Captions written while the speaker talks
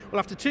Well,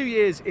 after 2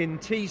 years in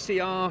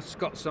TCR,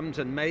 Scott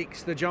Sumpton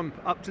makes the jump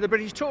up to the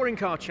British Touring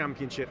Car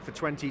Championship for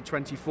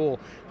 2024.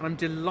 And I'm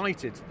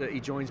delighted that he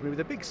joins me with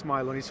a big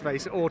smile on his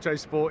face at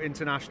Autosport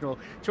International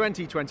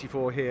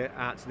 2024 here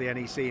at the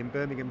NEC in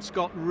Birmingham.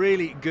 Scott,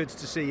 really good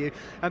to see you.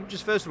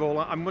 Just first of all,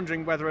 I'm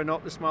wondering whether or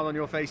not the smile on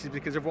your face is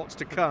because of what's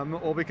to come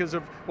or because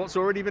of what's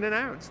already been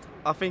announced.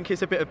 I think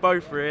it's a bit of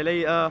both,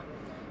 really.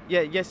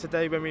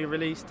 Yesterday when we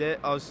released it,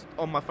 I was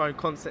on my phone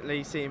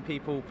constantly seeing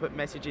people put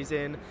messages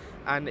in,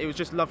 and it was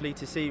just lovely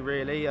to see,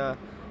 really.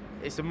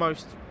 It's the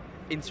most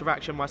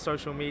interaction my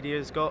social media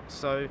has got,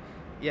 so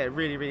yeah,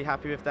 really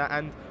happy with that.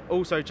 And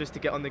also just to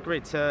get on the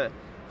grid, for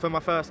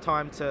my first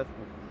time to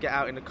get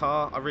out in the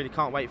car, I really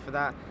can't wait for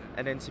that.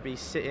 And then to be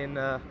sitting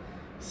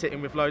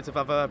with loads of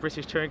other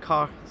British touring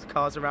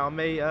cars around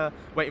me,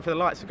 waiting for the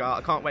lights to go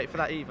out. I can't wait for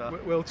that either.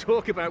 We'll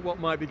talk about what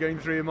might be going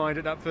through your mind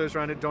at that first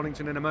round at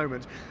Donington in a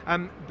moment.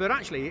 But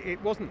actually,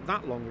 it wasn't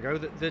that long ago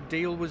that the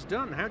deal was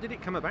done. How did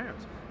it come about?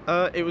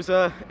 It was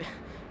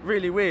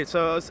really weird.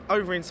 So I was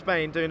over in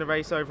Spain, doing a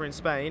race over in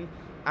Spain,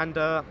 and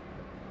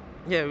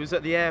it was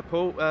at the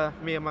airport.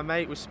 Me and my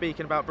mate was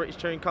speaking about British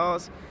touring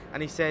cars,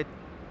 and he said,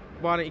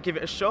 "Why don't you give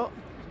it a shot?"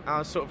 And I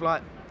was sort of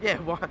like, yeah,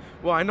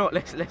 why not?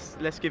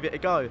 Let's give it a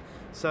go.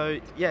 So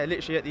yeah,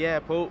 literally at the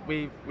airport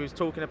we was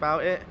talking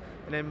about it,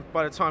 and then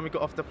by the time we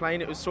got off the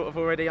plane, it was sort of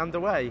already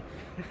underway.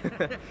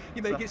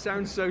 You make it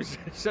sound so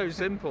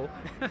simple.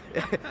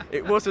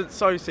 It wasn't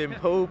so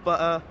simple,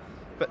 but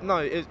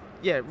no,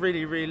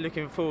 really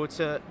looking forward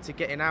to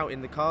getting out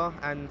in the car,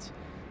 and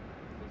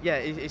yeah,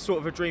 it's sort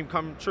of a dream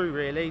come true,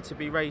 really, to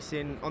be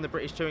racing on the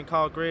British Touring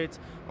Car Grid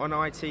on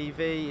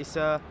ITV. It's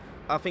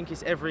I think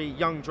it's every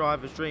young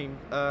driver's dream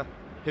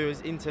who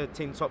is into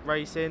tin top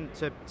racing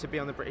to be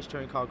on the British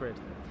Touring Car Grid.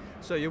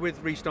 So you're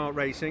with Restart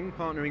Racing,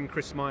 partnering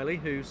Chris Smiley,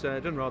 who's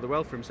done rather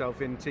well for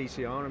himself in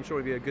TCR. I'm sure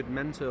he'll be a good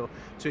mentor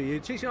to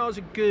you. TCR is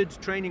a good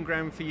training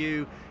ground for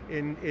you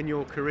in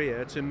your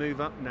career to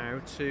move up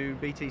now to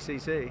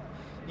BTCC.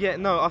 Yeah,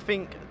 no, I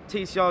think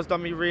TCR's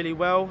done me really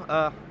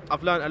well.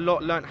 I've learnt a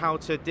lot, learnt how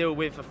to deal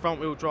with a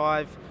front-wheel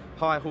drive,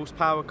 high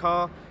horsepower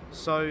car.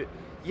 So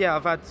yeah,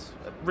 I've had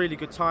a really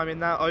good time in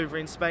that. Over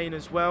in Spain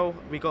as well,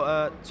 we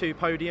got 2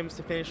 podiums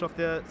to finish off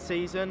the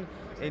season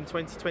in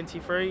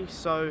 2023.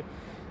 So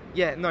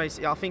yeah, nice.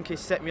 I think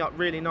it's set me up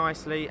really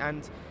nicely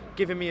and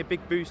given me a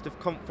big boost of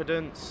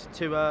confidence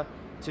to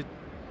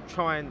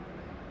try and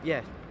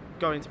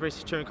go into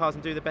British touring cars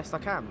and do the best I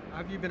can.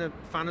 Have you been a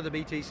fan of the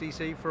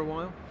BTCC for a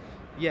while?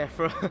 Yeah,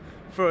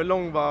 for a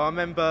long while. I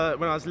remember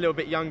when I was a little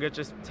bit younger,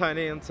 just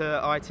turning into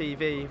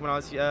ITV when I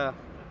was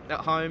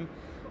at home.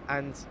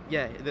 And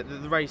yeah,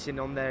 the racing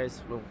on there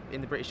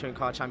in the British Touring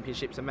Car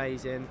Championship's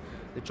amazing.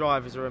 The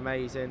drivers are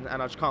amazing,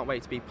 and I just can't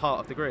wait to be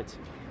part of the grid.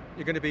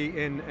 You're going to be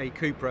in a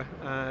Cupra,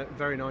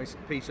 very nice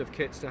piece of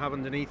kit to have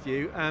underneath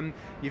you.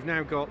 You've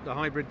now got the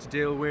hybrid to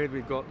deal with.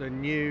 We've got the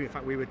new, in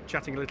fact, we were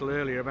chatting a little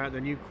earlier about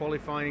the new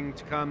qualifying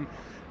to come,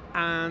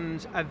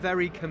 and a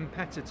very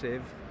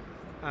competitive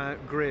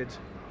grid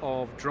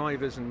of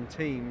drivers and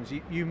teams.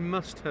 You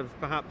must have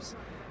perhaps,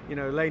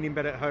 lain in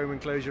bed at home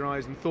and closed your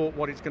eyes and thought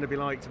what it's going to be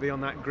like to be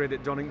on that grid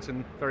at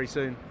Donington very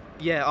soon.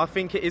 Yeah, I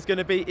think it is going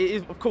to be. It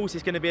is, of course,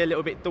 it's going to be a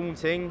little bit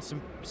daunting.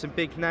 Some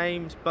big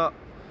names, but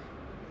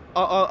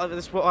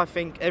that's what I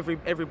think.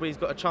 Everybody's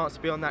got a chance to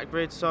be on that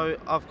grid, so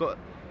I've got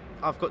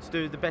to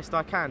do the best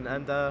I can,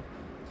 and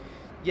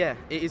it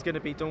is going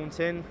to be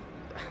daunting.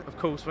 Of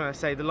course, when I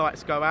say the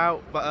lights go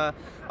out, but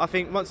I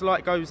think once the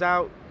light goes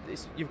out,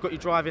 you've got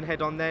your driving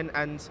head on then,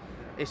 and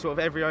it's sort of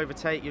every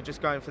overtake you're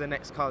just going for the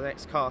next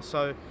car.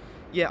 So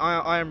yeah,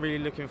 I am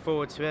really looking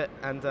forward to it,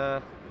 and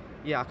I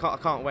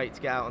can't wait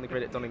to get out on the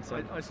grid at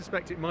Donington. I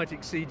suspect it might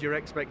exceed your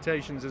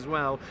expectations as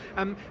well,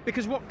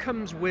 because what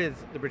comes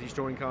with the British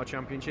Touring Car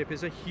Championship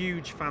is a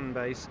huge fan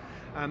base,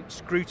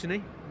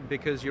 scrutiny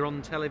because you're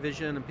on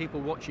television and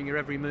people watching your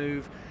every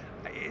move.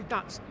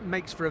 That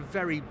makes for a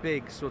very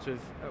big sort of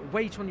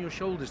weight on your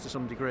shoulders to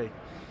some degree.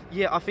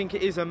 Yeah, I think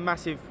it is a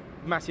massive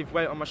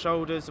weight on my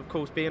shoulders. Of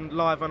course, being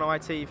live on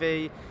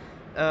ITV,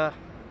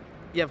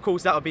 of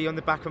course that'll be on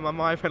the back of my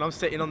mind when I'm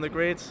sitting on the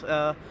grid.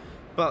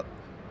 But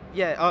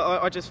yeah,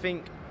 I just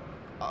think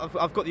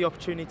I've got the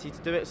opportunity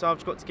to do it, so I've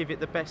just got to give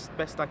it the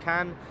best I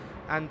can.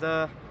 And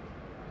like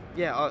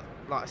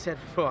I said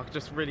before, I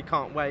just really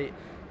can't wait,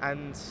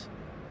 and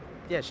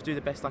just do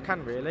the best I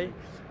can, really.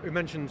 We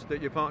mentioned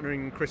that you're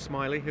partnering Chris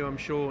Smiley, who I'm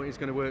sure is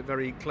going to work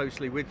very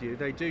closely with you.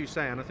 They do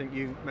say, and I think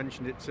you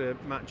mentioned it to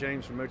Matt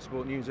James from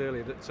Motorsport News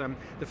earlier, that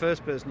the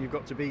first person you've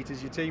got to beat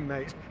is your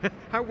teammate.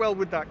 How well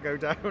would that go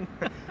down?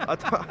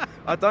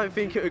 I don't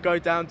think it would go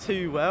down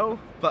too well,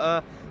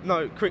 but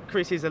no,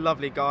 Chris is a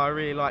lovely guy. I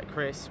really like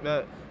Chris.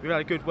 We've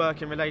had a good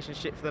working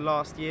relationship for the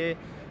last year,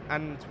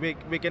 and we're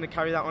going to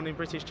carry that on in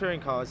British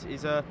touring cars.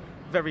 He's a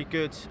very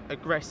good,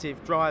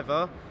 aggressive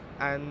driver,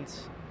 and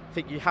I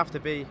think you have to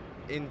be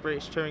in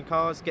British touring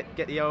cars, get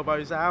the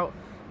elbows out.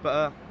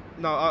 But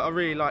no, I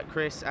really like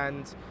Chris,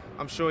 and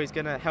I'm sure he's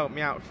going to help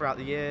me out throughout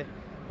the year.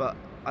 But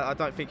I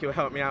don't think he'll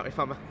help me out if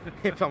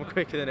I'm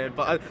quicker than him.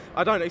 But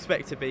I don't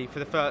expect to be for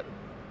the first.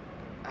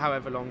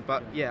 however long.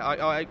 But yeah,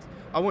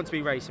 I want to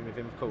be racing with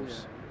him, of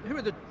course. Yeah. Who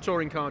are the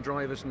touring car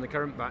drivers from the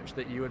current batch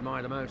that you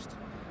admire the most?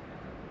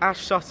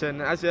 Ash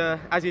Sutton, as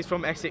he's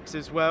from Essex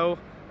as well.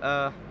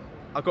 I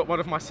got one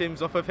of my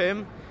sims off of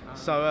him.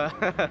 So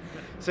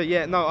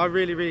yeah, no, I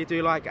really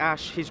do like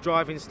Ash. His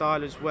driving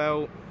style as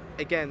well.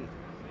 Again,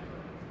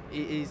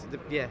 he's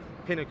the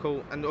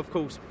pinnacle, and of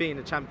course being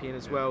a champion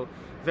as well.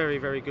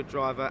 Very good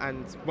driver,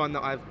 and one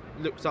that I've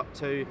looked up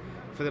to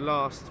for the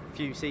last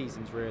few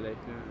seasons, really.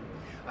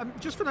 Yeah.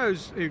 Just for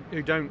those who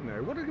don't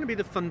know, what are going to be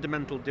the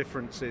fundamental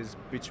differences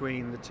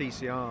between the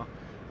TCR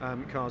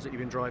cars that you've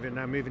been driving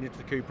now, moving into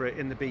the Cupra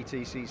in the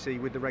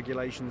BTCC with the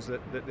regulations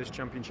that this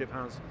championship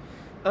has?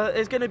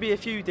 There's going to be a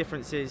few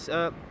differences.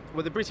 Well,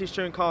 the British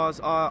touring cars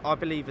are, I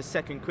believe, a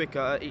second quicker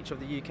at each of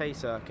the UK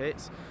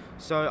circuits.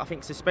 So I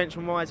think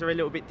suspension-wise are a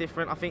little bit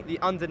different. I think the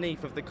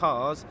underneath of the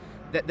cars,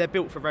 they're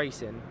built for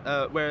racing,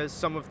 whereas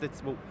some of the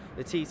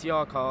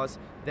TCR cars,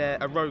 they're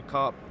a road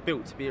car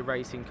built to be a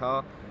racing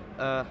car,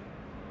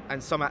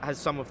 and some has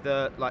some of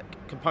the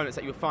components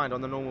that you'll find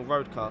on the normal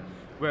road car.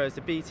 Whereas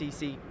the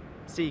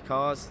BTCC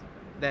cars,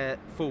 they're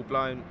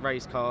full-blown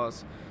race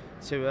cars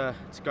to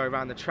go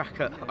around the track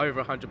at over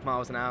 100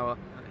 miles an hour.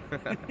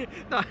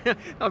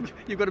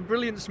 You've got a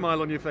brilliant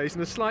smile on your face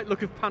and a slight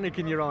look of panic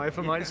in your eye, if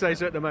I might say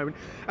so, at the moment.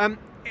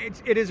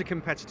 It is a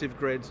competitive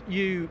grid.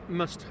 You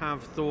must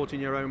have thought in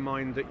your own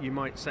mind that you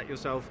might set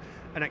yourself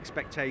an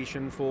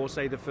expectation for,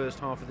 say, the first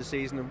half of the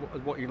season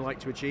and what you'd like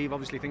to achieve.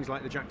 Obviously, things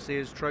like the Jack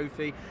Sears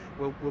Trophy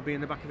will be in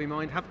the back of your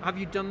mind. Have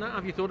you done that?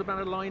 Have you thought about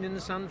a line in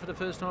the sand for the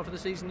first half of the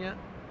season yet?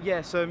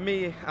 Yeah, so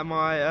me and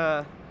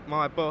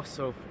my boss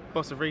of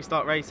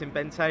Restart Racing,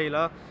 Ben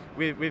Taylor,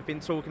 we've been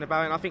talking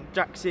about it, and I think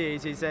Jack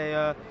Sears is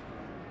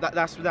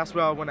that's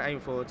where I want to aim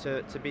for,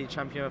 to be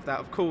champion of that.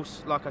 Of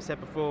course, like I said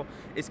before,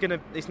 it's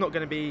not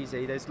going to be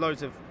easy. There's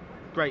loads of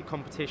great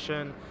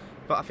competition,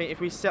 but I think if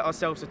we set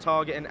ourselves a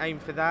target and aim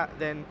for that,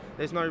 then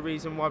there's no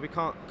reason why we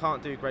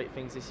can't do great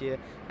things this year.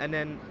 And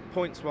then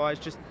points wise,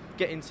 just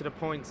get into the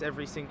points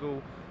every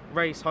single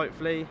race.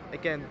 Hopefully,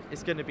 again,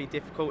 it's going to be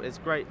difficult. There's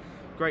great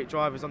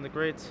drivers on the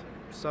grid,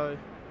 so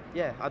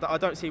yeah, I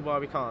don't see why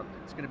we can't.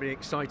 It's going to be an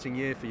exciting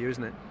year for you,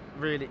 isn't it?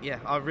 Really, yeah,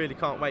 I really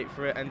can't wait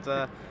for it,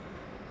 and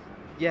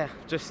yeah,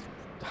 I just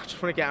want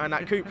to get out in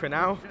that Cupra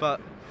now.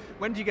 But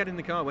when do you get in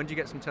the car? When do you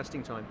get some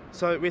testing time?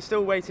 So we're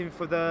still waiting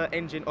for the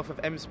engine off of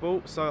M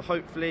Sport, so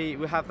hopefully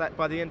we'll have that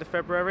by the end of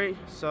February.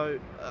 So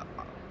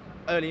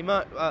early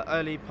part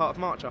of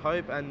March, I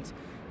hope, and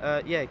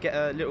yeah, get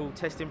a little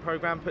testing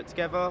program put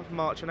together,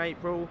 March and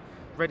April,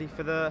 ready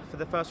for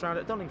the first round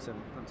at Donington.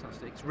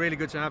 Fantastic. It's really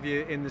good to have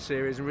you in the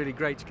series and really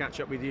great to catch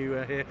up with you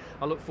here.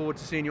 I look forward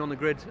to seeing you on the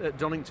grid at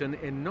Donington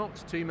in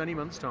not too many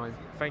months' time.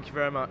 Thank you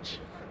very much.